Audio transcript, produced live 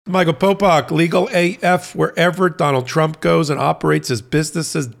Michael Popok, legal AF, wherever Donald Trump goes and operates his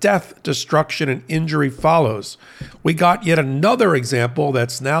businesses, death, destruction, and injury follows. We got yet another example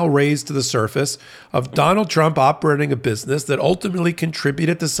that's now raised to the surface of Donald Trump operating a business that ultimately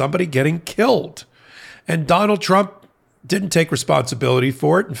contributed to somebody getting killed. And Donald Trump didn't take responsibility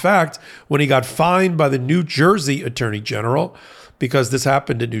for it. In fact, when he got fined by the New Jersey Attorney General, because this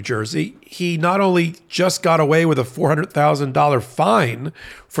happened in New Jersey, he not only just got away with a $400,000 fine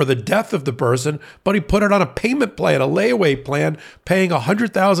for the death of the person, but he put it on a payment plan, a layaway plan, paying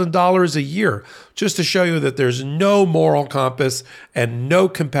 $100,000 a year, just to show you that there's no moral compass and no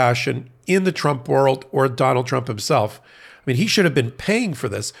compassion in the Trump world or Donald Trump himself. I mean, he should have been paying for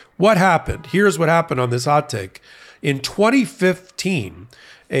this. What happened? Here's what happened on this hot take. In 2015,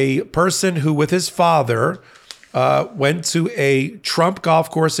 a person who with his father went to a Trump golf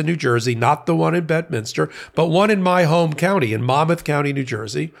course in New Jersey, not the one in Bedminster, but one in my home county, in Monmouth County, New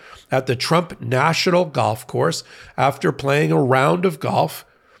Jersey, at the Trump National Golf Course, after playing a round of golf,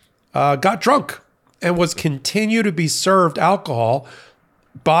 got drunk and was continued to be served alcohol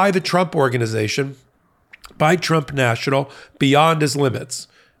by the Trump organization, by Trump National, beyond his limits.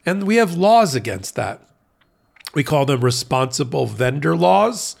 And we have laws against that. We call them responsible vendor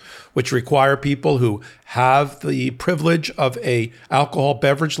laws, which require people who have the privilege of a alcohol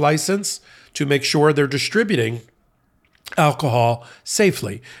beverage license to make sure they're distributing alcohol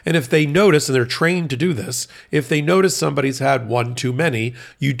safely. And if they notice, and they're trained to do this, if they notice somebody's had one too many,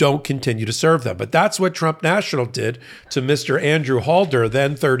 you don't continue to serve them. But that's what Trump National did to Mr. Andrew Halder,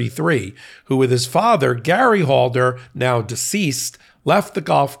 then 33, who with his father, Gary Halder, now deceased, left the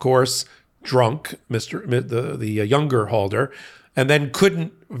golf course drunk, the younger Halder, and then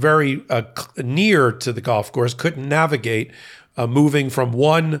couldn't very near to the golf course, couldn't navigate, moving from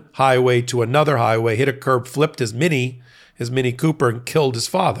one highway to another highway, hit a curb, flipped his Mini Cooper, and killed his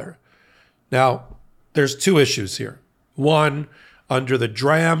father. Now, there's two issues here. One, under the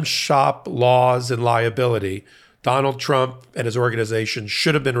dram shop laws and liability, Donald Trump and his organization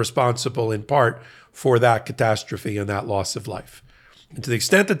should have been responsible in part for that catastrophe and that loss of life. And to the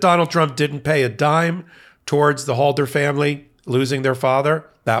extent that Donald Trump didn't pay a dime towards the Halder family losing their father,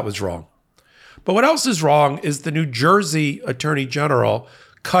 that was wrong. But what else is wrong is the New Jersey Attorney General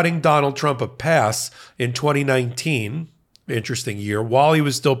cutting Donald Trump a pass in 2019, interesting year, while he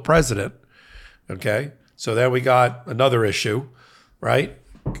was still president. Okay, so then we got another issue, right?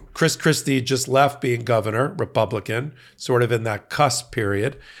 Chris Christie just left being governor, Republican, sort of in that cusp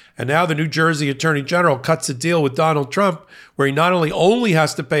period. And now the New Jersey Attorney General cuts a deal with Donald Trump where he not only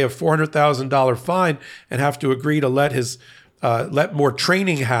has to pay a $400,000 fine and have to agree to let more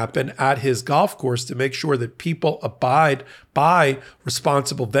training happen at his golf course to make sure that people abide by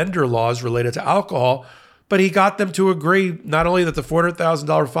responsible vendor laws related to alcohol, but he got them to agree not only that the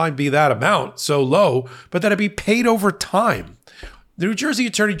 $400,000 fine be that amount, so low, but that it be paid over time. The New Jersey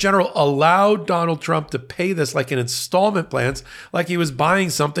Attorney General allowed Donald Trump to pay this like in installment plans, like he was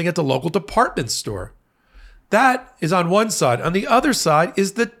buying something at the local department store. That is on one side. On the other side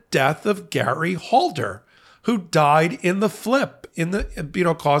is the death of Gary Halder, who died in the flip,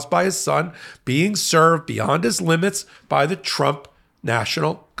 caused by his son being served beyond his limits by the Trump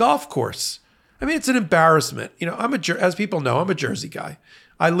National Golf Course. I mean, it's an embarrassment. As people know, I'm a Jersey guy.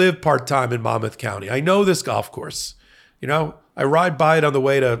 I live part-time in Monmouth County. I know this golf course. I ride by it on the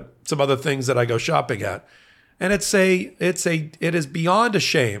way to some other things that I go shopping at. And it is beyond a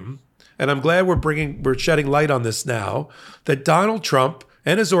shame, and I'm glad we're shedding light on this now, that Donald Trump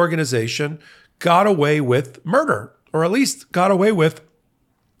and his organization got away with murder, or at least got away with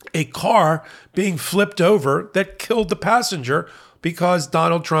a car being flipped over that killed the passenger because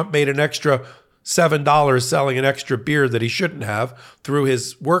Donald Trump made an extra $7 selling an extra beer that he shouldn't have through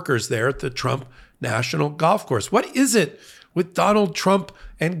his workers there at the Trump National Golf Course. What is it with Donald Trump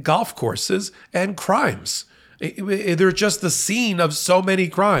and golf courses and crimes? They're just the scene of so many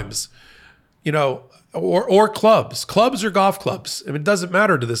crimes, or clubs. Clubs or golf clubs. I mean, it doesn't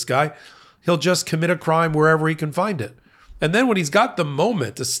matter to this guy. He'll just commit a crime wherever he can find it. And then when he's got the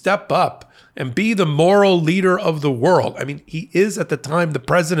moment to step up and be the moral leader of the world, I mean, he is at the time the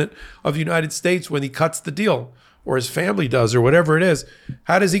president of the United States when he cuts the deal, or his family does, or whatever it is.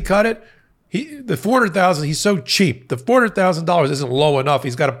 How does he cut it? The $400,000, he's so cheap. The $400,000 isn't low enough.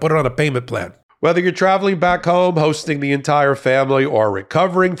 He's got to put it on a payment plan. Whether you're traveling back home, hosting the entire family, or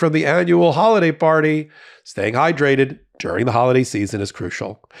recovering from the annual holiday party, staying hydrated during the holiday season is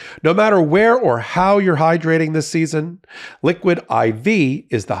crucial. No matter where or how you're hydrating this season, Liquid IV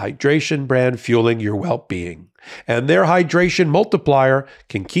is the hydration brand fueling your well-being. And their hydration multiplier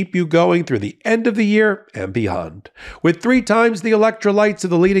can keep you going through the end of the year and beyond. With 3 times the electrolytes of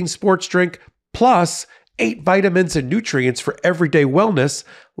the leading sports drink, plus 8 vitamins and nutrients for everyday wellness,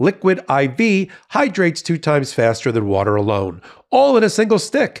 Liquid IV hydrates 2 times faster than water alone, all in a single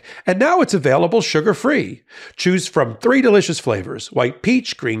stick. And now it's available sugar-free. Choose from 3 delicious flavors: white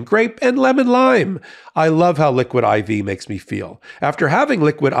peach, green grape, and lemon lime. I love how Liquid IV makes me feel. After having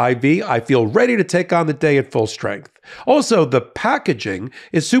Liquid IV, I feel ready to take on the day at full strength. Also, the packaging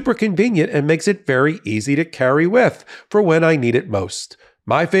is super convenient and makes it very easy to carry with for when I need it most.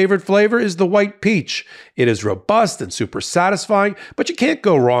 My favorite flavor is the white peach. It is robust and super satisfying, but you can't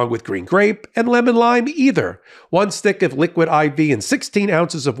go wrong with green grape and lemon lime either. 1 stick of Liquid IV and 16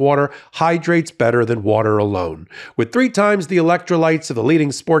 ounces of water hydrates better than water alone. With 3 times the electrolytes of the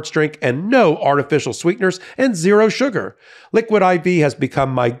leading sports drink and no artificial sweeteners and 0 sugar, Liquid IV has become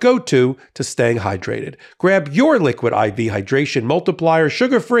my go-to to staying hydrated. Grab your Liquid IV hydration multiplier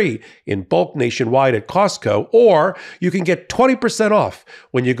sugar-free in bulk nationwide at Costco, or you can get 20% off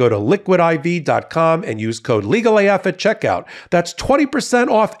when you go to liquidiv.com and use code LegalAF at checkout. That's 20%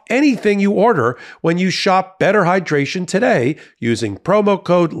 off anything you order when you shop Better Hydration today using promo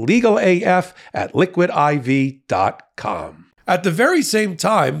code LegalAF at liquidiv.com. At the very same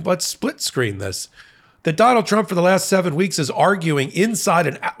time, let's split screen this, that Donald Trump for the last 7 weeks is arguing inside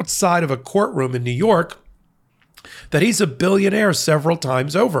and outside of a courtroom in New York that he's a billionaire several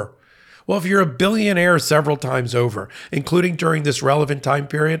times over. Well, if you're a billionaire several times over, including during this relevant time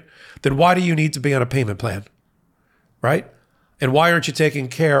period, then why do you need to be on a payment plan, right? And why aren't you taking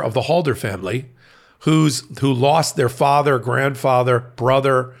care of the Halder family, who lost their father, grandfather,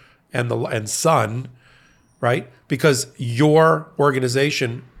 brother, and son, right? Because your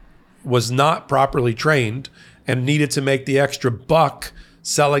organization was not properly trained and needed to make the extra buck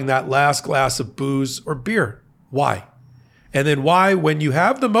selling that last glass of booze or beer. Why? And then why, when you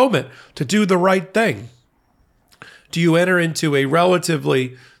have the moment to do the right thing, do you enter into a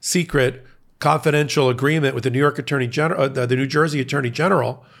relatively secret, confidential agreement with the New Jersey Attorney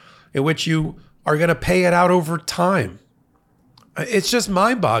General, in which you are going to pay it out over time? It's just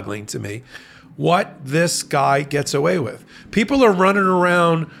mind-boggling to me what this guy gets away with. People are running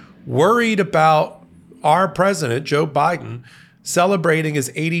around worried about our president, Joe Biden, celebrating his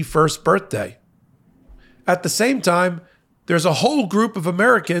 81st birthday. At the same time, there's a whole group of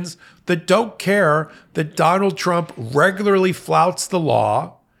Americans that don't care that Donald Trump regularly flouts the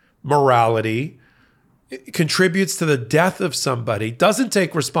law, morality, contributes to the death of somebody, doesn't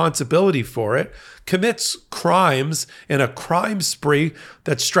take responsibility for it, commits crimes in a crime spree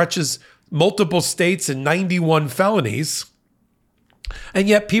that stretches multiple states and 91 felonies. And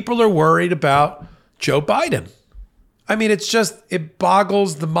yet people are worried about Joe Biden. I mean, it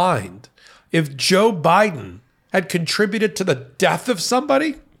boggles the mind. If Joe Biden had contributed to the death of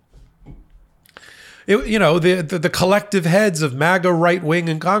somebody, the collective heads of MAGA right wing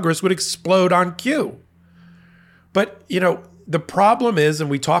in Congress would explode on cue. But, the problem is, and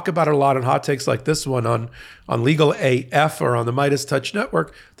we talk about it a lot in hot takes like this one on Legal AF or on the Midas Touch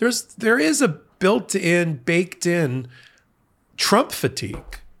Network, there is a built-in, baked-in Trump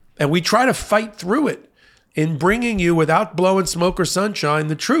fatigue. And we try to fight through it in bringing you, without blowing smoke or sunshine,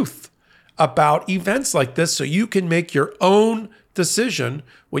 the truth about events like this so you can make your own decision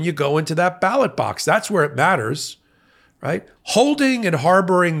when you go into that ballot box. That's where it matters, right? Holding and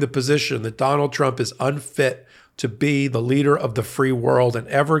harboring the position that Donald Trump is unfit to be the leader of the free world and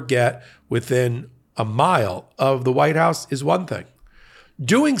ever get within a mile of the White House is one thing.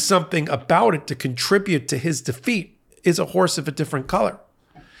 Doing something about it to contribute to his defeat is a horse of a different color.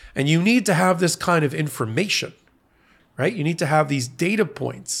 And you need to have this kind of information, right? You need to have these data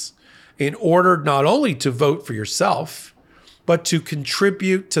points in order not only to vote for yourself, but to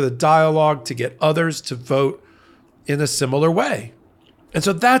contribute to the dialogue to get others to vote in a similar way. And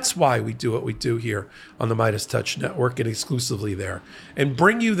so that's why we do what we do here on the Midas Touch Network and exclusively there, and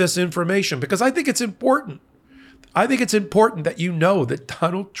bring you this information because I think it's important. I think it's important that you know that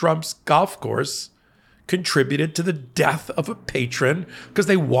Donald Trump's golf course contributed to the death of a patron because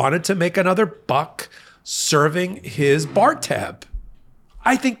they wanted to make another buck serving his bar tab.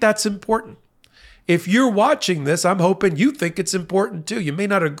 I think that's important. If you're watching this, I'm hoping you think it's important too. You may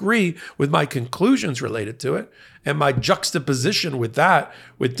not agree with my conclusions related to it and my juxtaposition with that,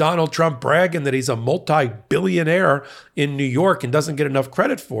 with Donald Trump bragging that he's a multi-billionaire in New York and doesn't get enough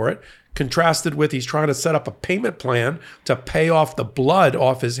credit for it, contrasted with he's trying to set up a payment plan to pay off the blood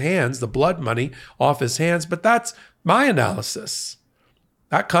off his hands, the blood money off his hands. But that's my analysis.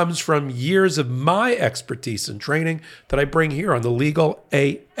 That comes from years of my expertise and training that I bring here on the Legal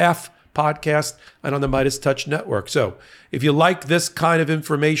AF podcast and on the Midas Touch Network. So if you like this kind of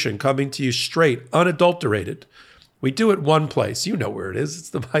information coming to you straight, unadulterated, we do it one place. You know where it is. It's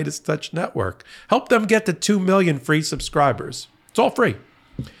the Midas Touch Network. Help them get to 2 million free subscribers. It's all free.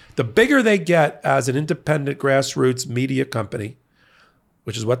 The bigger they get as an independent grassroots media company,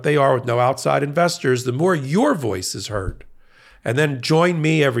 which is what they are with no outside investors, the more your voice is heard. And then join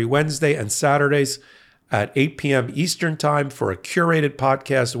me every Wednesday and Saturdays at 8 p.m. Eastern Time for a curated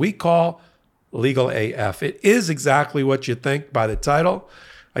podcast we call Legal AF. It is exactly what you think by the title.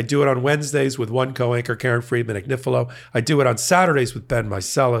 I do it on Wednesdays with one co-anchor, Karen Friedman-Agnifilo. I do it on Saturdays with Ben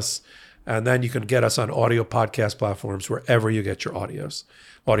Meiselas. And then you can get us on audio podcast platforms wherever you get your audio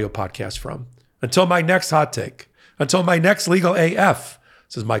podcasts from. Until my next hot take, until my next Legal AF,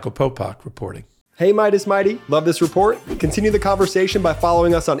 this is Michael Popak reporting. Hey, Midas Mighty. Love this report? Continue the conversation by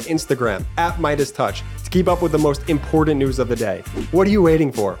following us on Instagram at Midas Touch to keep up with the most important news of the day. What are you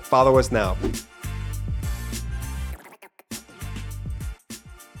waiting for? Follow us now.